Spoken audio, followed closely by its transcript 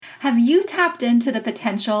Have you tapped into the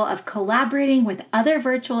potential of collaborating with other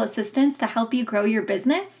virtual assistants to help you grow your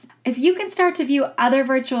business? If you can start to view other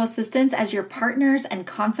virtual assistants as your partners and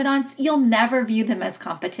confidants, you'll never view them as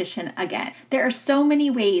competition again. There are so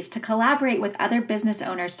many ways to collaborate with other business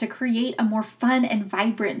owners to create a more fun and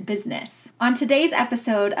vibrant business. On today's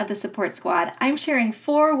episode of the Support Squad, I'm sharing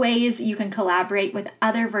 4 ways you can collaborate with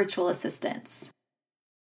other virtual assistants.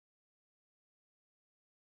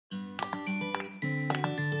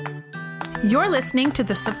 You're listening to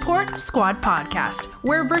the Support Squad podcast,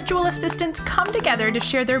 where virtual assistants come together to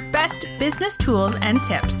share their best business tools and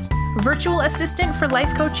tips. Virtual assistant for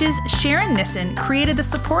life coaches Sharon Nissen created the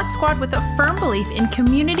Support Squad with a firm belief in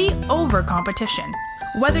community over competition.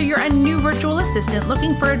 Whether you're a new virtual assistant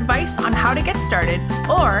looking for advice on how to get started,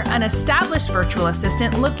 or an established virtual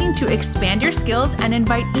assistant looking to expand your skills and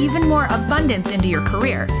invite even more abundance into your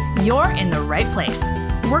career, you're in the right place.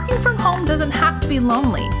 Working from home doesn't have to be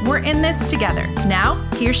lonely. We're in this together. Now,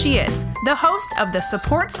 here she is, the host of the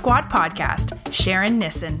Support Squad podcast, Sharon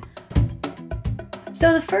Nissen.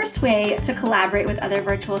 So the first way to collaborate with other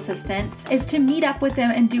virtual assistants is to meet up with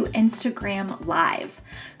them and do Instagram Lives.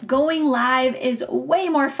 Going live is way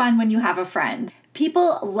more fun when you have a friend.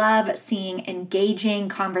 People love seeing engaging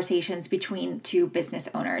conversations between 2 business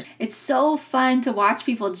owners. It's so fun to watch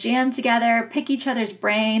people jam together, pick each other's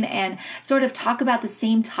brain, and sort of talk about the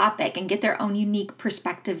same topic and get their own unique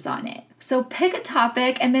perspectives on it. So pick a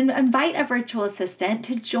topic and then invite a virtual assistant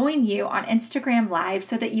to join you on Instagram Live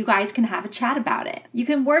so that you guys can have a chat about it. You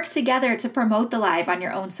can work together to promote the live on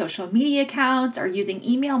your own social media accounts or using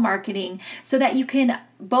email marketing so that you can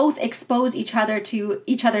both expose each other to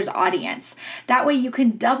each other's audience. That way you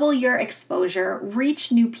can double your exposure,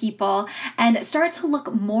 reach new people, and start to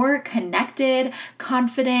look more connected,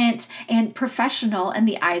 confident, and professional in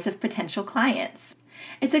the eyes of potential clients.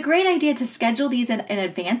 It's a great idea to schedule these in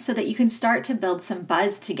advance so that you can start to build some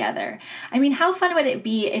buzz together. I mean, how fun would it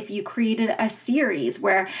be if you created a series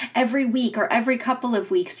where every week or every couple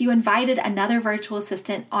of weeks you invited another virtual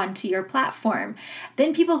assistant onto your platform?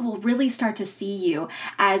 Then people will really start to see you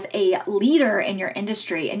as a leader in your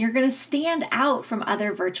industry, and you're going to stand out from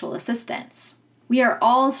other virtual assistants. We are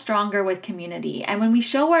all stronger with community, and when we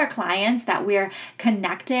show our clients that we're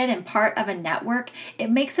connected and part of a network, it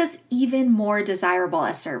makes us even more desirable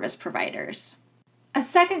as service providers. A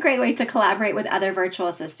second great way to collaborate with other virtual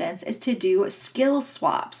assistants is to do skill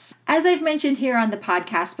swaps. As I've mentioned here on the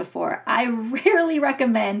podcast before, I rarely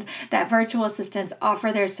recommend that virtual assistants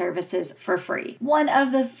offer their services for free. One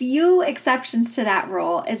of the few exceptions to that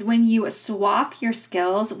rule is when you swap your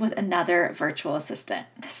skills with another virtual assistant.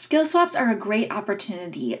 Skill swaps are a great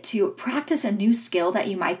opportunity to practice a new skill that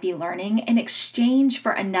you might be learning in exchange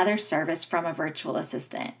for another service from a virtual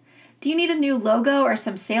assistant. Do you need a new logo or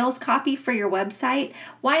some sales copy for your website?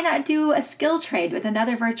 Why not do a skill trade with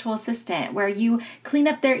another virtual assistant where you clean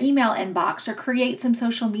up their email inbox or create some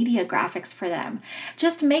social media graphics for them?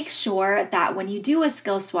 Just make sure that when you do a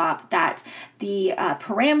skill swap that the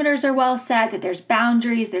parameters are well set, that there's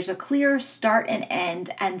boundaries, there's a clear start and end,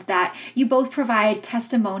 and that you both provide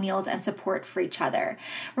testimonials and support for each other.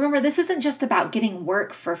 Remember, this isn't just about getting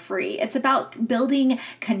work for free. It's about building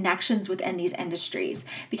connections within these industries,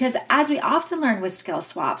 because as we often learn with skill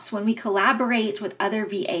swaps, when we collaborate with other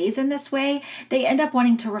VAs in this way, they end up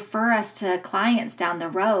wanting to refer us to clients down the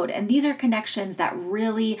road. And these are connections that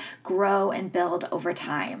really grow and build over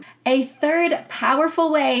time. A third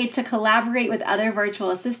powerful way to collaborate with other virtual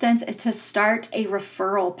assistants is to start a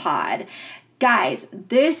referral pod. Guys,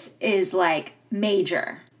 this is like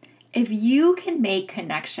major. If you can make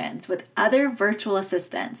connections with other virtual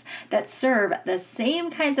assistants that serve the same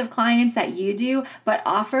kinds of clients that you do, but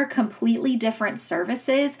offer completely different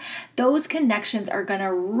services, those connections are going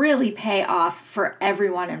to really pay off for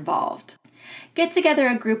everyone involved. Get together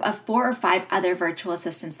a group of 4 or 5 other virtual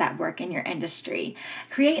assistants that work in your industry.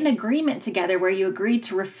 Create an agreement together where you agree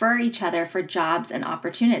to refer each other for jobs and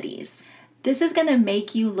opportunities. This is going to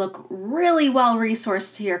make you look really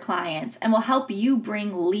well-resourced to your clients and will help you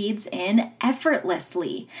bring leads in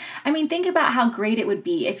effortlessly. I mean, think about how great it would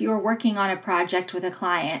be if you were working on a project with a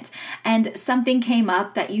client and something came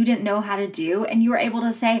up that you didn't know how to do and you were able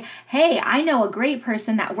to say, hey, I know a great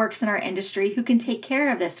person that works in our industry who can take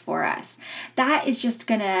care of this for us. That is just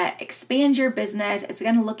going to expand your business. It's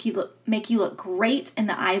going to make you look great in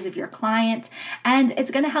the eyes of your client, and it's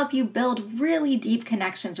going to help you build really deep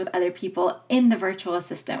connections with other people people in the virtual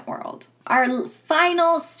assistant world. Our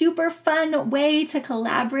final super fun way to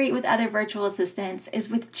collaborate with other virtual assistants is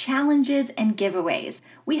with challenges and giveaways.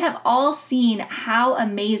 We have all seen how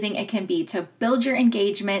amazing it can be to build your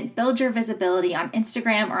engagement, build your visibility on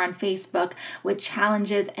Instagram or on Facebook with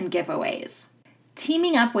challenges and giveaways.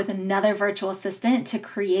 Teaming up with another virtual assistant to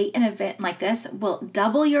create an event like this will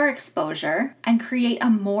double your exposure and create a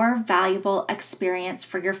more valuable experience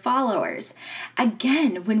for your followers.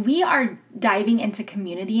 Again, when we are diving into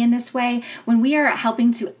community in this way, when we are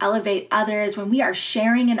helping to elevate others, when we are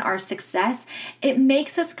sharing in our success, it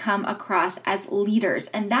makes us come across as leaders,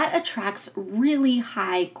 and that attracts really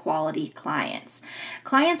high quality clients.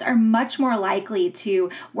 Clients are much more likely to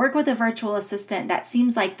work with a virtual assistant that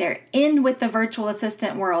seems like they're in with the virtual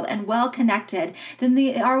assistant world and well connected than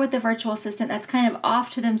they are with the virtual assistant that's kind of off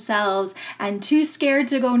to themselves and too scared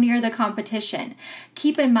to go near the competition.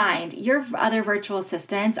 Keep in mind, your other virtual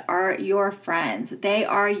assistants are your friends. They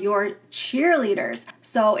are your cheerleaders.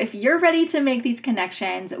 So if you're ready to make these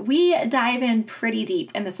connections, we dive in pretty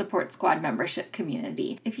deep in the Support Squad membership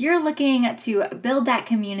community. If you're looking to build that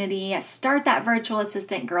community, start that virtual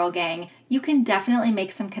assistant girl gang, you can definitely make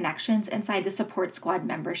some connections inside the Support Squad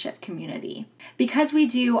membership community. Because we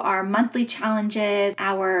do our monthly challenges,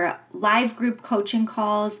 our live group coaching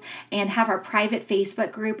calls, and have our private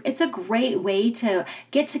Facebook group, it's a great way to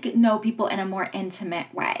get to know people in a more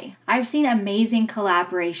intimate way. I've seen amazing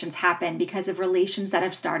collaborations happen because of relations that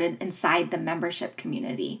have started inside the membership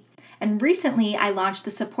community. And recently, I launched the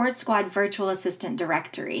Support Squad Virtual Assistant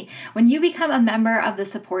Directory. When you become a member of the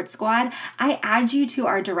Support Squad, I add you to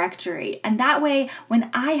our directory. And that way, when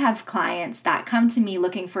I have clients that come to me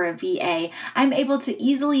looking for a VA, I'm able to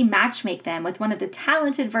easily matchmake them with one of the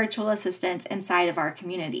talented virtual assistants inside of our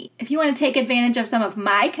community. If you want to take advantage of some of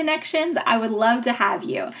my connections, I would love to have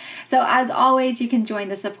you. So as always, you can join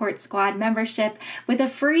the Support Squad membership with a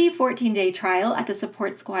free 14-day trial at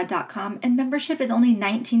thesupportsquad.com, and membership is only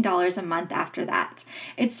 $19 a month after that.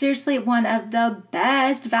 It's seriously one of the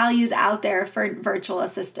best values out there for virtual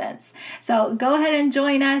assistants. So go ahead and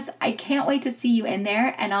join us. I can't wait to see you in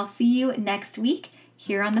there, and I'll see you next week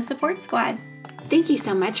here on the Support Squad. Thank you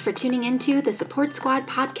so much for tuning into the Support Squad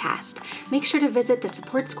podcast. Make sure to visit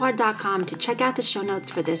thesupportsquad.com to check out the show notes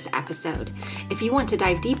for this episode. If you want to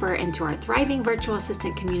dive deeper into our thriving virtual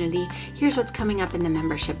assistant community, here's what's coming up in the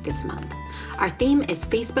membership this month. Our theme is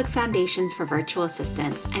Facebook Foundations for Virtual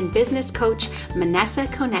Assistants, and business coach Manessa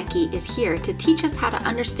Konecki is here to teach us how to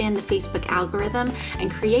understand the Facebook algorithm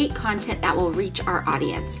and create content that will reach our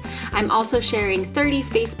audience. I'm also sharing 30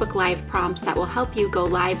 Facebook Live prompts that will help you go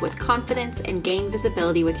live with confidence and gain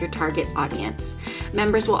visibility with your target audience.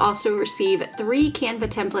 Members will also receive 3 Canva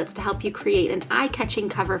templates to help you create an eye-catching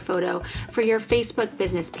cover photo for your Facebook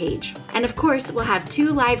business page. And of course, we'll have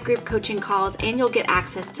 2 live group coaching calls, and you'll get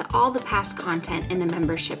access to all the past content in the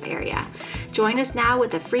membership area. Join us now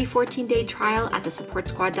with a free 14-day trial at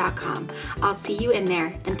thesupportsquad.com. I'll see you in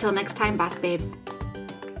there. Until next time, Boss Babe.